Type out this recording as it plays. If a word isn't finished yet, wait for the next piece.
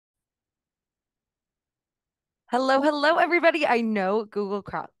Hello, hello, everybody. I know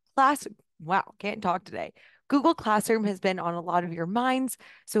Class, wow, can't talk today. Google Classroom has been on a lot of your minds,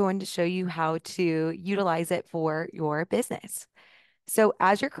 so I wanted to show you how to utilize it for your business. So,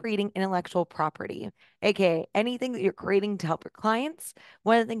 as you're creating intellectual property, aka anything that you're creating to help your clients,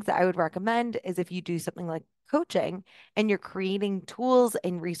 one of the things that I would recommend is if you do something like coaching and you're creating tools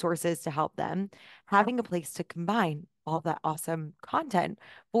and resources to help them, having a place to combine all that awesome content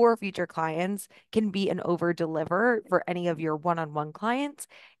for future clients can be an over deliver for any of your one-on-one clients.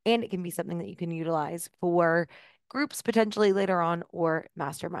 And it can be something that you can utilize for groups potentially later on or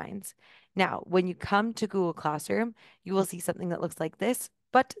masterminds. Now, when you come to Google Classroom, you will see something that looks like this,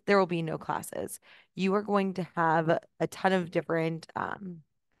 but there will be no classes. You are going to have a ton of different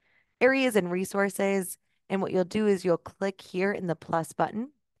areas and resources. And what you'll do is you'll click here in the plus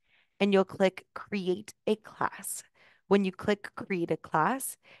button and you'll click create a class. When you click create a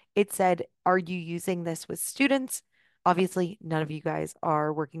class, it said, are you using this with students? Obviously, none of you guys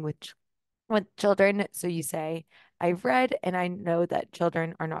are working with children. So you say, I've read and I know that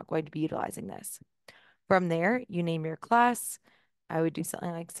children are not going to be utilizing this. From there, you name your class. I would do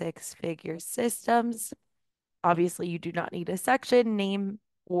something like six figure systems. Obviously, you do not need a section name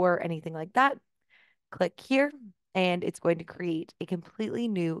or anything like that. Click here, and it's going to create a completely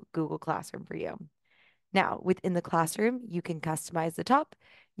new Google Classroom for you. Now, within the classroom, you can customize the top.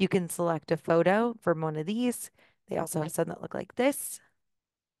 You can select a photo from one of these. They also have some that look like this.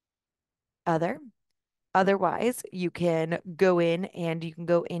 Other. Otherwise, you can go in and you can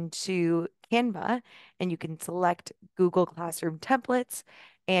go into Canva and you can select Google Classroom templates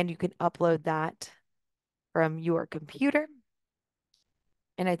and you can upload that from your computer.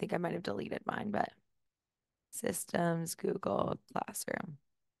 And I think I might have deleted mine, but Systems, Google Classroom.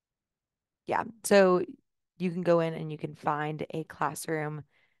 Yeah. So you can go in and you can find a classroom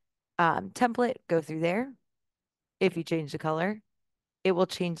template, go through there. If you change the color, it will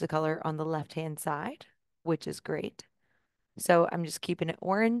change the color on the left-hand side, which is great. So I'm just keeping it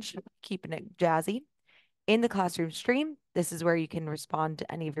orange, keeping it jazzy. In the classroom stream, this is where you can respond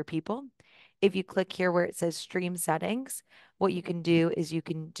to any of your people. If you click here where it says stream settings, what you can do is you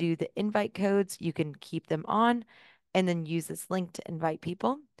can do the invite codes, you can keep them on, and then use this link to invite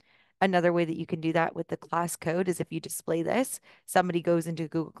people. Another way that you can do that with the class code is if you display this, somebody goes into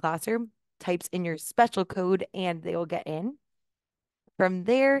Google Classroom, types in your special code, and they will get in. From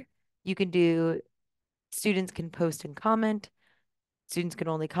there, you can do students can post and comment. Students can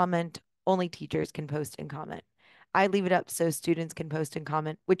only comment. Only teachers can post and comment. I leave it up so students can post and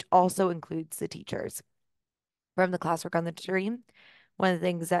comment, which also includes the teachers. From the classwork on the stream, one of the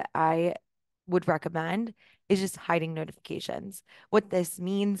things that I would recommend is just hiding notifications. What this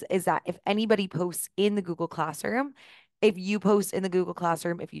means is that if anybody posts in the Google Classroom, if you post in the Google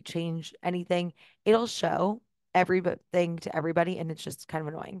Classroom, if you change anything, it'll show everything to everybody and it's just kind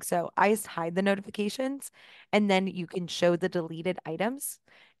of annoying. So I just hide the notifications and then you can show the deleted items.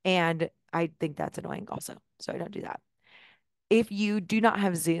 And I think that's annoying also. So I don't do that. If you do not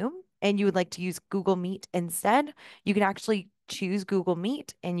have Zoom and you would like to use Google Meet instead, you can actually choose Google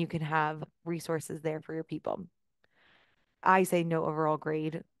Meet and you can have resources there for your people. I say no overall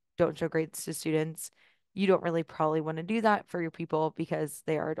grade. Don't show grades to students. You don't really probably want to do that for your people because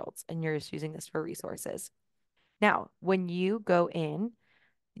they are adults and you're just using this for resources. Now, when you go in,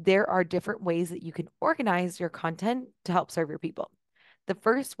 there are different ways that you can organize your content to help serve your people. The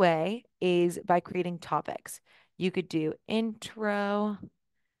first way is by creating topics. You could do intro,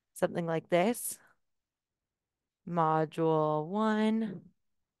 something like this, module one.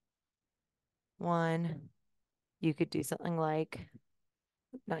 You could do something like,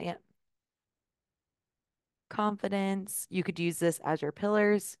 not yet, confidence. You could use this as your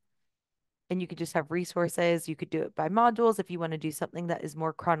pillars and you could just have resources. You could do it by modules if you want to do something that is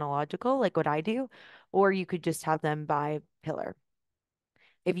more chronological, like what I do, or you could just have them by pillar.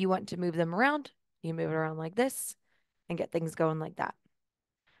 If you want to move them around, you move it around like this and get things going like that.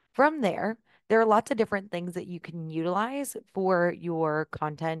 From there are lots of different things that you can utilize for your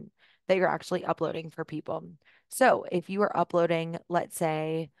content that you're actually uploading for people. So if you are uploading, let's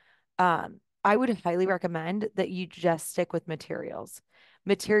say, I would highly recommend that you just stick with materials.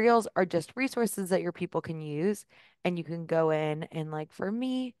 Materials are just resources that your people can use, and you can go in and, like, for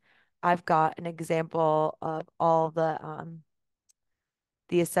me, I've got an example of all the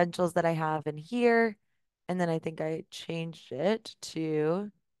essentials that I have in here. And then I think I changed it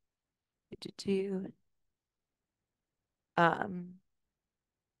to um,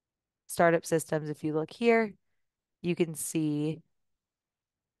 startup systems. If you look here, you can see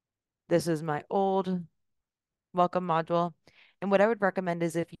this is my old welcome module. And what I would recommend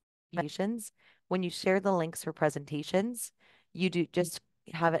is if you when you share the links for presentations, you do just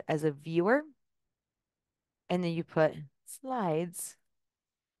have it as a viewer, and then you put slides,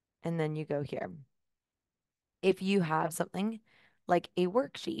 and then you go here. If you have something like a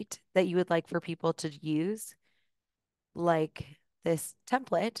worksheet that you would like for people to use, like this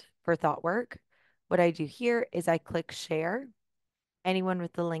template for thought work, what I do here is I click share. Anyone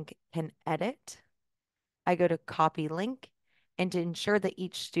with the link can edit. I go to copy link, and to ensure that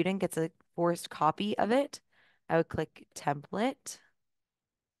each student gets a forced copy of it, I would click template,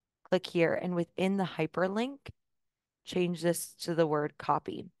 click here, and within the hyperlink, change this to the word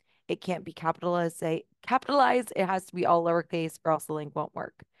copy. It can't be capitalized. It has to be all lowercase or else the link won't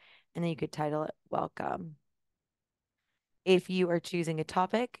work. And then you could title it welcome. If you are choosing a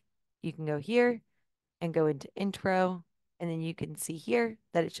topic, you can go here and go into intro, and then you can see here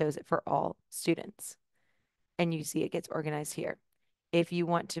that it shows it for all students. And you see it gets organized here. If you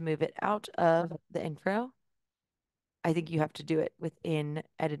want to move it out of the intro, I think you have to do it within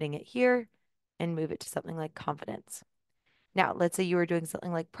editing it here and move it to something like confidence. Now, let's say you were doing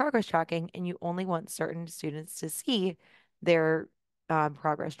something like progress tracking and you only want certain students to see their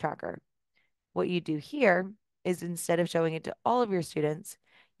progress tracker. What you do here is instead of showing it to all of your students,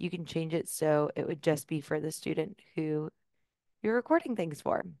 you can change it so it would just be for the student who you're recording things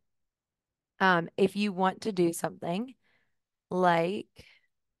for. If you want to do something like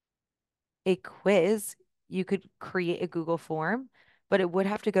a quiz, you could create a Google form, but it would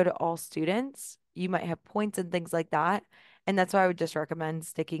have to go to all students. You might have points and things like that. And that's why I would just recommend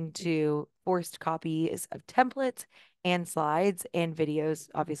sticking to forced copies of templates and slides and videos,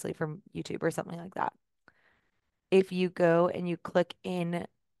 obviously from YouTube or something like that. If you go and you click in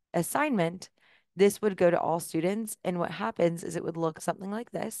assignment, this would go to all students. And what happens is it would look something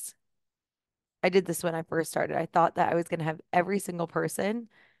like this. I did this when I first started. I thought that I was going to have every single person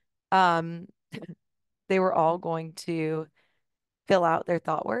um, they were all going to fill out their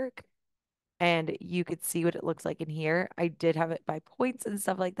thought work, and you could see what it looks like in here. I did have it by points and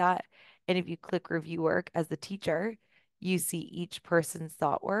stuff like that. And if you click review work as the teacher, you see each person's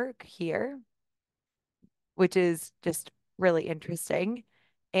thought work here, which is just really interesting.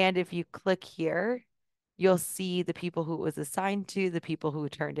 And if you click here, you'll see the people who it was assigned to, the people who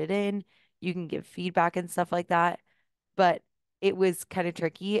turned it in. You can give feedback and stuff like that. But it was kind of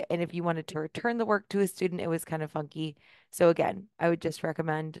tricky. And if you wanted to return the work to a student, it was kind of funky. So again, I would just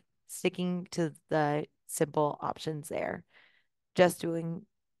recommend sticking to the simple options there, just doing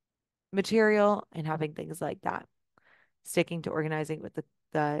material and having things like that, sticking to organizing with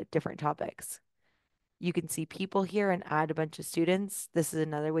the different topics. You can see people here and add a bunch of students. This is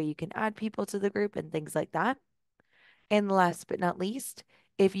another way you can add people to the group and things like that. And last but not least,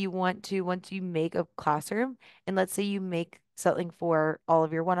 if you want to, once you make a classroom, and let's say you make something for all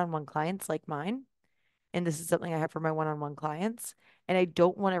of your one-on-one clients like mine, and this is something I have for my one-on-one clients, and I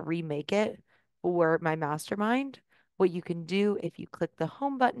don't want to remake it for my mastermind, what you can do if you click the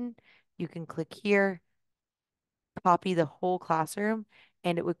home button, you can click here, copy the whole classroom,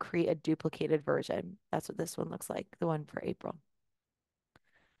 and it would create a duplicated version. That's what this one looks like, the one for April.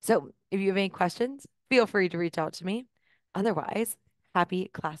 So if you have any questions, feel free to reach out to me. Otherwise, happy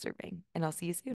classrooming, and I'll see you soon.